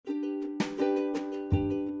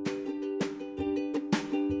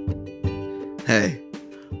Hey,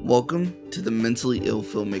 welcome to the Mentally Ill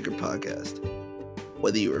Filmmaker podcast.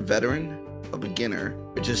 Whether you're a veteran, a beginner,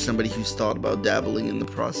 or just somebody who's thought about dabbling in the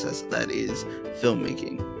process that is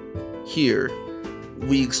filmmaking, here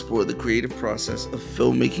we explore the creative process of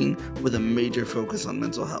filmmaking with a major focus on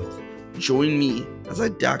mental health. Join me as I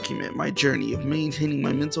document my journey of maintaining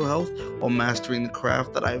my mental health while mastering the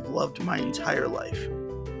craft that I've loved my entire life.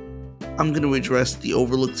 I'm going to address the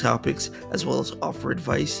overlooked topics as well as offer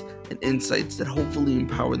advice and insights that hopefully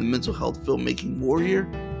empower the mental health filmmaking warrior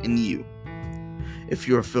in you. If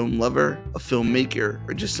you're a film lover, a filmmaker,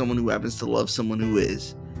 or just someone who happens to love someone who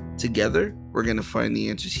is, together we're going to find the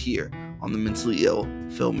answers here on the Mentally Ill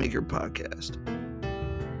Filmmaker podcast.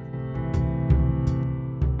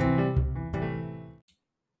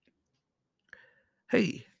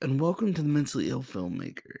 Hey, and welcome to the Mentally Ill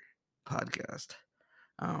Filmmaker podcast.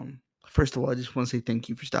 First of all, I just want to say thank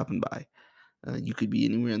you for stopping by. You could be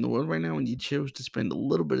anywhere in the world right now, and you chose to spend a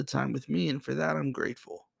little bit of time with me, and for that, I'm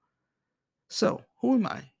grateful. So, who am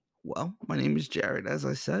I? Well, my name is Jared, as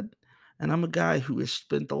I said, and I'm a guy who has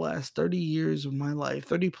spent the last 30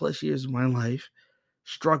 plus years of my life,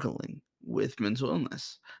 struggling with mental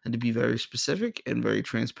illness. And to be very specific and very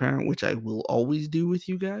transparent, which I will always do with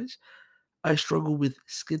you guys, I struggle with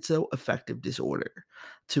schizoaffective disorder.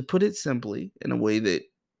 To put it simply, in a way that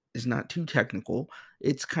is not too technical,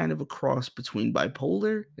 it's kind of a cross between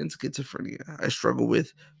bipolar and schizophrenia. I struggle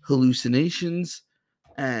with hallucinations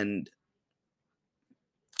and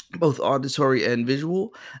both auditory and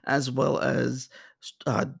visual, as well as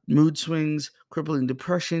mood swings, crippling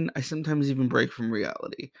depression. I sometimes even break from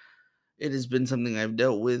reality. It has been something I've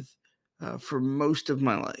dealt with for most of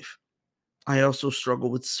my life. I also struggle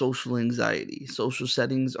with social anxiety. Social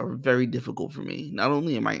settings are very difficult for me. Not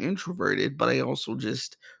only am I introverted, but I also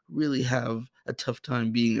just really have a tough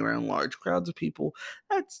time being around large crowds of people.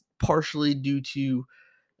 That's partially due to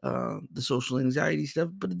the social anxiety stuff,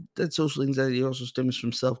 but that social anxiety also stems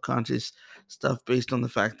from self-conscious stuff based on the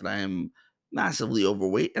fact that I am massively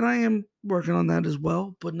overweight, and I am working on that as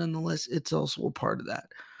well. But nonetheless, it's also a part of that.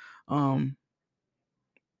 Um,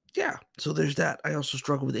 yeah, so there's that. I also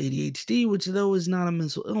struggle with ADHD, which though is not a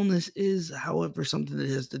mental illness, is however something that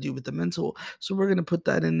has to do with the mental. So we're gonna put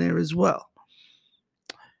that in there as well.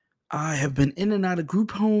 I have been in and out of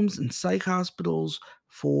group homes and psych hospitals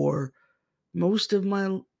for most of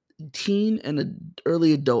my teen and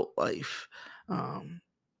early adult life. Um,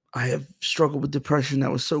 I have struggled with depression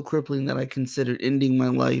that was so crippling that I considered ending my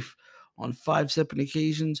life on 5 separate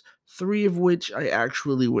occasions, 3 of which I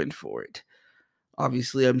actually went for it.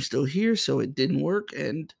 Obviously, I'm still here, so it didn't work,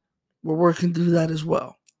 and we're working through that as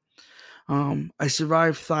well. I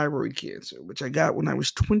survived thyroid cancer, which I got when I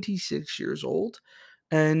was 26 years old,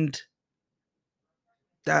 and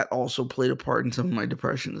that also played a part in some of my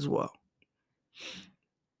depression as well.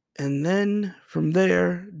 And then from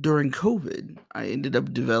there, during COVID, I ended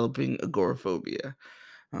up developing agoraphobia,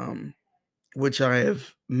 um, which I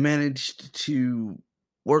have managed to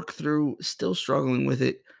work through, still struggling with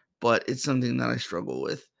it, but it's something that I struggle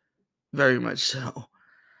with very much so.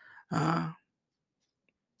 Uh,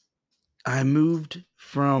 I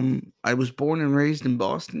was born and raised in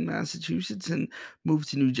Boston, Massachusetts, and moved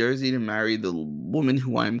to New Jersey to marry the woman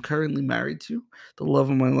who I am currently married to, the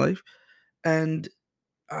love of my life. And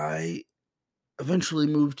I eventually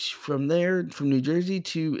moved from there, from New Jersey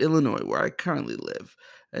to Illinois, where I currently live.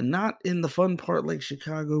 And not in the fun part like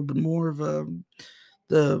Chicago, but more of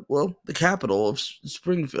the capital of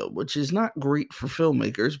Springfield, which is not great for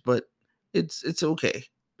filmmakers, but it's okay.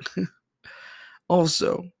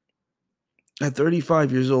 Also, at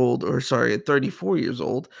 35 years old, or sorry, at 34 years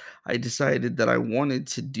old, I decided that I wanted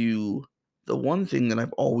to do the one thing that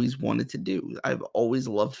I've always wanted to do. I've always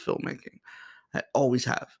loved filmmaking. I always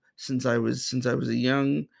have since I was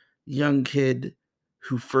a young kid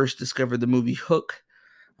who first discovered the movie Hook,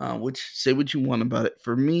 which say what you want about it.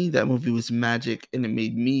 For me, that movie was magic, and it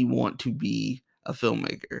made me want to be a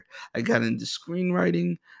filmmaker. I got into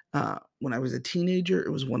screenwriting when I was a teenager. It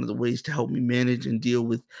was one of the ways to help me manage and deal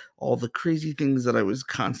with all the crazy things that I was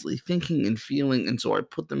constantly thinking and feeling, and so I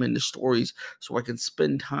put them into stories so I could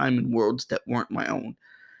spend time in worlds that weren't my own.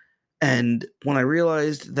 And when I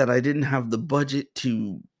realized that I didn't have the budget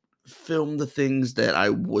to film the things that I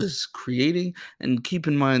was creating, and keep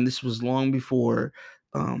in mind this was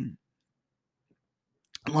um,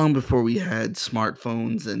 long before we had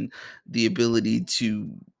smartphones and the ability to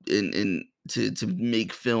to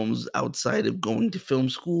make films outside of going to film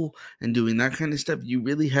school and doing that kind of stuff. You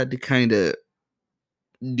really had to kind of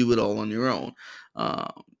do it all on your own. Uh,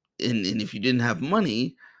 and if you didn't have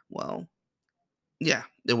money, well, yeah,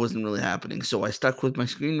 it wasn't really happening. So I stuck with my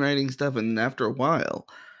screenwriting stuff, and after a while,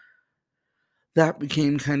 that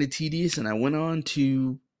became kind of tedious, and I went on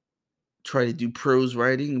to try to do prose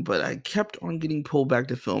writing, but I kept on getting pulled back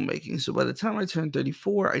to filmmaking. So by the time I turned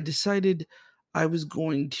 34, I decided I was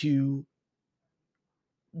going to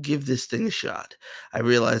give this thing a shot. I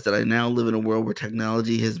realized that I now live in a world where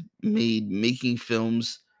technology has made making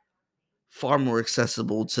films far more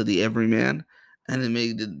accessible to the everyman, and it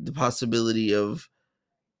made the possibility of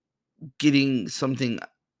getting something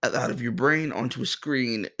out of your brain onto a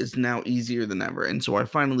screen is now easier than ever. And so I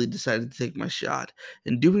finally decided to take my shot.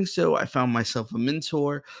 In doing so, I found myself a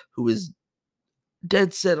mentor who is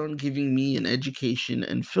dead set on giving me an education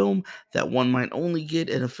in film that one might only get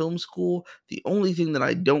in a film school. The only thing that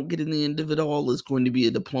I don't get in the end of it all is going to be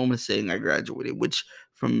a diploma saying I graduated, which,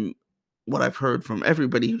 from what I've heard from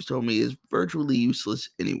everybody who's told me, is virtually useless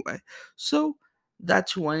anyway. So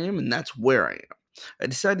that's who I am, and that's where I am. I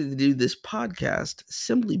decided to do this podcast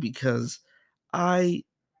simply because I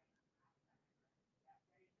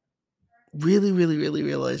really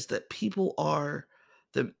realized that people are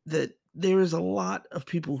that there is a lot of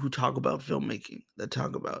people who talk about filmmaking, that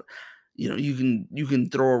talk about, you can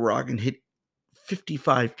throw a rock and hit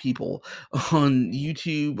 55 people on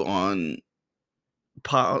YouTube, on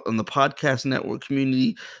the podcast network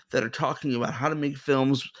community, that are talking about how to make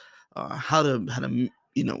films, how to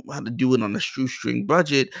do it on a shoestring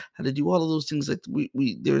budget, how to do all of those things. Like,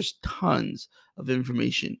 we there's tons of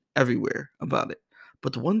information everywhere about it.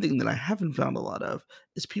 But the one thing that I haven't found a lot of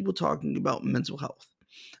is people talking about mental health,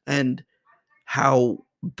 and how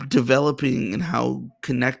developing and how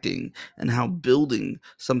connecting and how building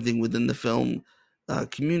something within the film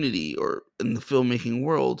community or in the filmmaking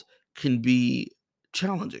world can be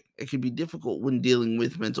challenging. It can be difficult when dealing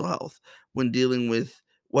with mental health, when dealing with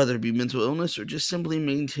whether it be mental illness or just simply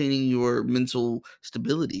maintaining your mental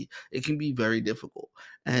stability. It can be very difficult.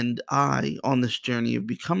 And I, on this journey of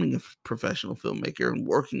becoming a professional filmmaker and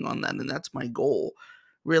working on that, and that's my goal,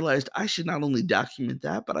 realized I should not only document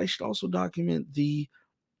that, but I should also document the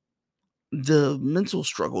mental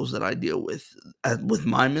struggles that I deal with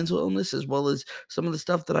my mental illness, as well as some of the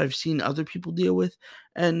stuff that I've seen other people deal with.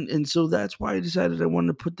 And so that's why I decided I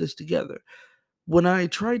wanted to put this together. When I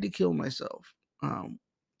tried to kill myself,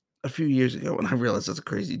 a few years ago, and I realized that's a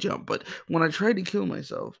crazy jump, but when I tried to kill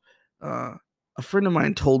myself, uh, a friend of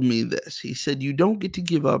mine told me this. He said, "You don't get to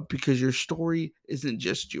give up because your story isn't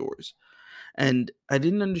just yours." And I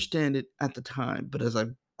didn't understand it at the time, but as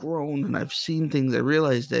I've grown and I've seen things, I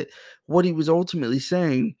realized that what he was ultimately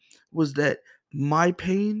saying was that my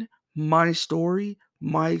pain, my story,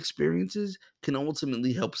 my experiences can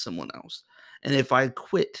ultimately help someone else. And if I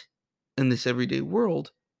quit in this everyday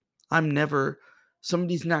world, I'm never,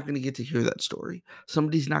 somebody's not going to get to hear that story.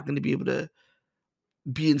 Somebody's not going to be able to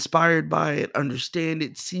be inspired by it, understand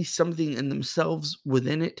it, see something in themselves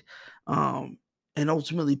within it, and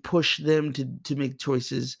ultimately push them to make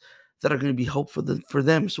choices that are going to be helpful for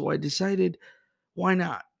them. So I decided, why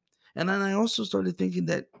not? And then I also started thinking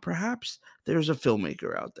that perhaps there's a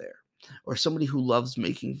filmmaker out there, or somebody who loves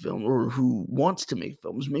making film, or who wants to make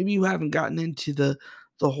films. Maybe you haven't gotten into the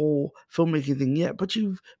whole filmmaking thing yet, but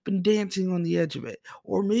you've been dancing on the edge of it.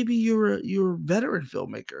 Or maybe you're a veteran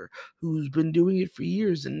filmmaker who's been doing it for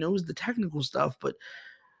years and knows the technical stuff, but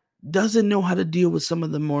doesn't know how to deal with some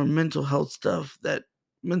of the more mental health stuff, that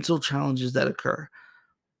mental challenges that occur.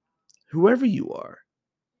 Whoever you are,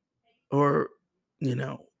 or you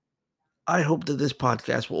know, I hope that this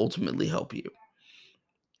podcast will ultimately help you.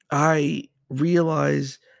 I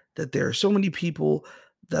realize that there are so many people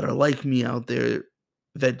that are like me out there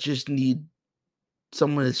that just need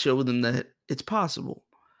someone to show them that it's possible.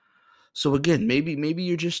 So again, maybe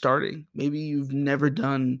you're just starting. Maybe you've never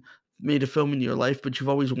made a film in your life, but you've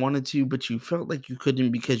always wanted to, but you felt like you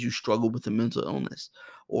couldn't because you struggled with a mental illness,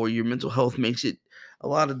 or your mental health makes it, a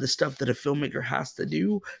lot of the stuff that a filmmaker has to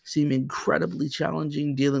do, seem incredibly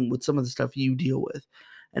challenging, dealing with some of the stuff you deal with.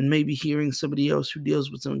 And maybe hearing somebody else who deals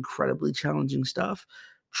with some incredibly challenging stuff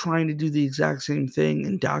trying to do the exact same thing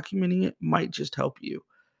and documenting it might just help you.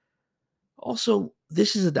 Also,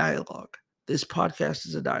 this is a dialogue. This podcast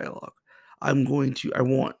is a dialogue. I'm going to, I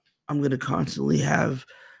want, I'm going to constantly have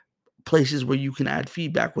places where you can add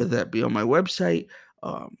feedback, whether that be on my website,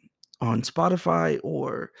 um, on Spotify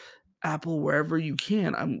or Apple, wherever you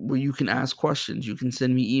can, where you can ask questions, you can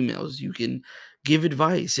send me emails, you can give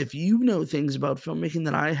advice. If you know things about filmmaking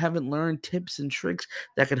that I haven't learned, tips and tricks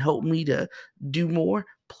that can help me to do more,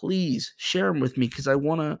 please share them with me, because I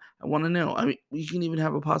wanna know. I mean, we can even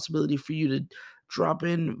have a possibility for you to drop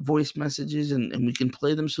in voice messages, and we can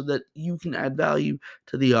play them so that you can add value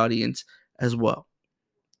to the audience as well.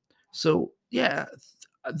 So, yeah,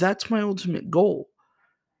 that's my ultimate goal.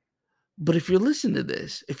 But if you're listening to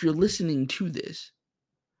this, if you're listening to this,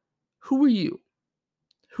 who are you?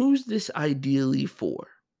 Who's this ideally for?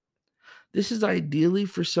 This is ideally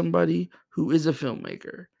for somebody who is a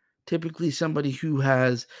filmmaker, typically somebody who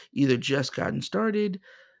has either just gotten started,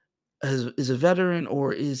 is a veteran,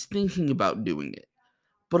 or is thinking about doing it.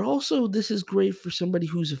 But also, this is great for somebody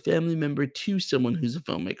who's a family member to someone who's a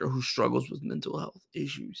filmmaker who struggles with mental health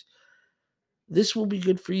issues. This will be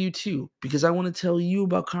good for you too, because I want to tell you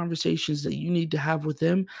about conversations that you need to have with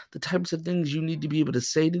them, the types of things you need to be able to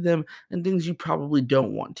say to them, and things you probably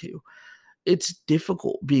don't want to. It's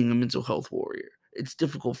difficult being a mental health warrior. It's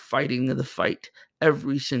difficult fighting the fight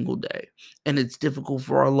every single day. And it's difficult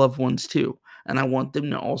for our loved ones too. And I want them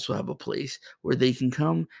to also have a place where they can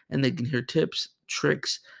come and they can hear tips,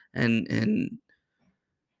 tricks, and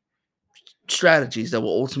strategies that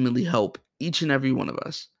will ultimately help each and every one of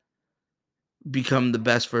us become the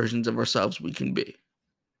best versions of ourselves we can be.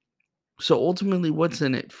 So ultimately, what's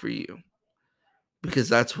in it for you? Because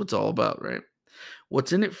that's what's all about, right?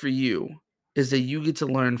 What's in it for you is that you get to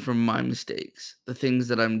learn from my mistakes, the things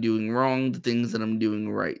that I'm doing wrong, the things that I'm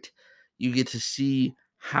doing right. You get to see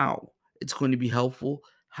how it's going to be helpful,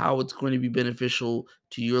 how it's going to be beneficial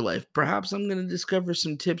to your life. Perhaps I'm going to discover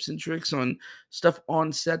some tips and tricks on stuff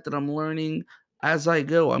on set that I'm learning as I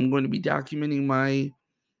go. I'm going to be documenting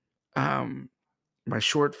um my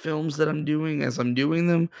short films that I'm doing as I'm doing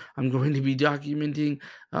them. I'm going to be documenting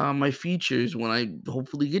my features when I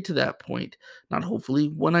hopefully get to that point. Not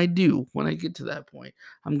hopefully, when I do, when I get to that point,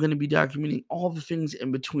 I'm going to be documenting all the things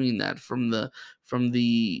in between that, from the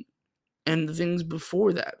and the things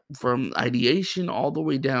before that, from ideation all the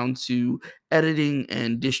way down to editing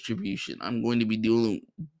and distribution. I'm going to be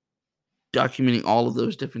documenting all of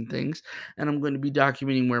those different things, and I'm going to be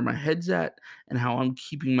documenting where my head's at and how I'm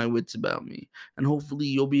keeping my wits about me, and hopefully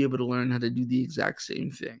you'll be able to learn how to do the exact same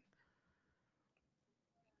thing.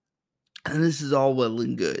 And this is all well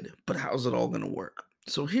and good, but how's it all going to work?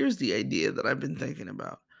 So here's the idea that I've been thinking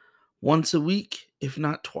about. Once a week, if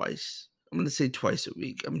not twice. I'm going to say twice a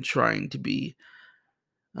week. I'm um, trying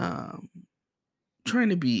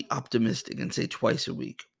to be optimistic and say twice a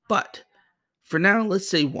week. But for now, let's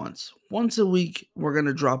say once. Once a week, we're going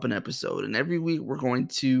to drop an episode, and every week we're going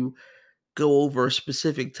to go over a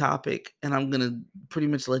specific topic, and I'm going to pretty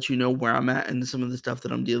much let you know where I'm at and some of the stuff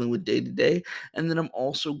that I'm dealing with day to day. And then I'm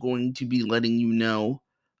also going to be letting you know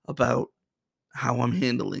about how I'm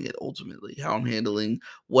handling it ultimately, how I'm handling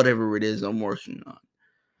whatever it is I'm working on.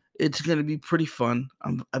 It's going to be pretty fun.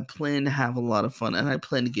 I plan to have a lot of fun, and I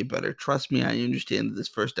plan to get better. Trust me, I understand that this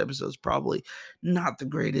first episode is probably not the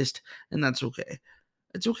greatest, and that's okay.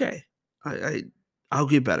 It's okay. I I'll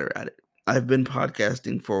get better at it. I've been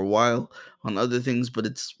podcasting for a while on other things, but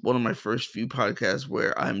it's one of my first few podcasts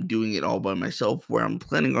where I'm doing it all by myself, where I'm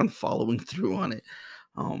planning on following through on it.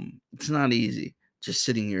 It's not easy just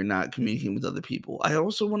sitting here not communicating with other people. I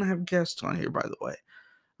also want to have guests on here, by the way.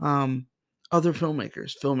 Um, Other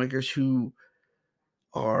filmmakers who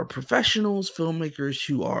are professionals, filmmakers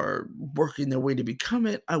who are working their way to become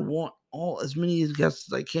it. I want as many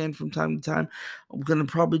guests as I can from time to time. I'm gonna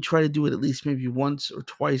probably try to do it at least maybe once or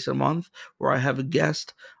twice a month, where I have a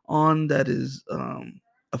guest on that is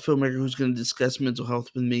a filmmaker who's going to discuss mental health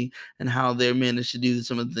with me and how they manage to do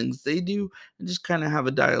some of the things they do, and just kind of have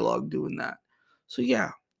a dialogue doing that. So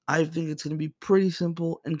yeah. I think it's going to be pretty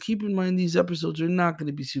simple, and keep in mind these episodes are not going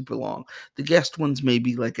to be super long. The guest ones may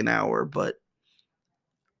be like an hour, but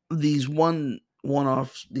these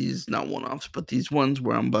one-offs, these not one-offs, but these ones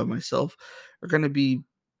where I'm by myself are gonna be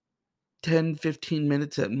 10, 15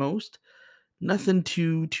 minutes at most. Nothing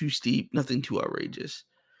too steep, nothing too outrageous.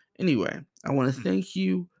 Anyway, I want to thank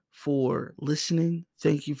you for listening.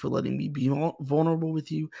 Thank you for letting me be vulnerable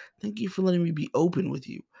with you. Thank you for letting me be open with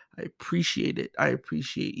you. I appreciate it. I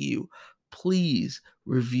appreciate you. Please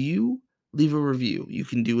leave a review. You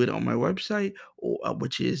can do it on my website,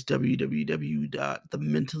 which is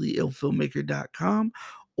www.thementallyillfilmmaker.com,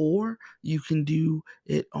 or you can do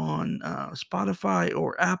it on Spotify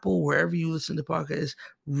or Apple, wherever you listen to podcasts.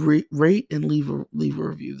 Rate and leave a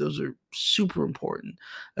review. Those are super important.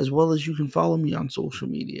 As well as you can follow me on social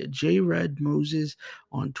media, Red Moses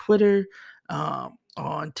on Twitter,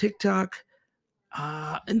 on TikTok,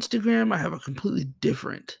 Instagram. I have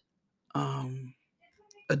um,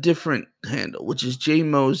 a different handle, which is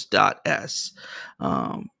jmose.s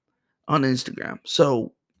um, on Instagram.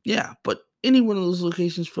 So yeah, but any one of those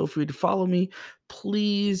locations, feel free to follow me.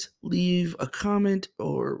 Please leave a comment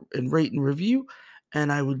and rate and review,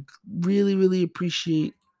 and I would really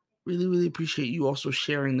appreciate you also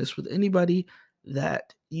sharing this with anybody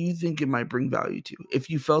that you think it might bring value to. If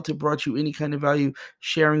you felt it brought you any kind of value,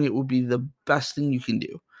 sharing it would be the best thing you can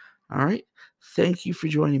do. All right. Thank you for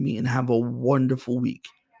joining me and have a wonderful week.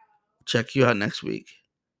 Check you out next week.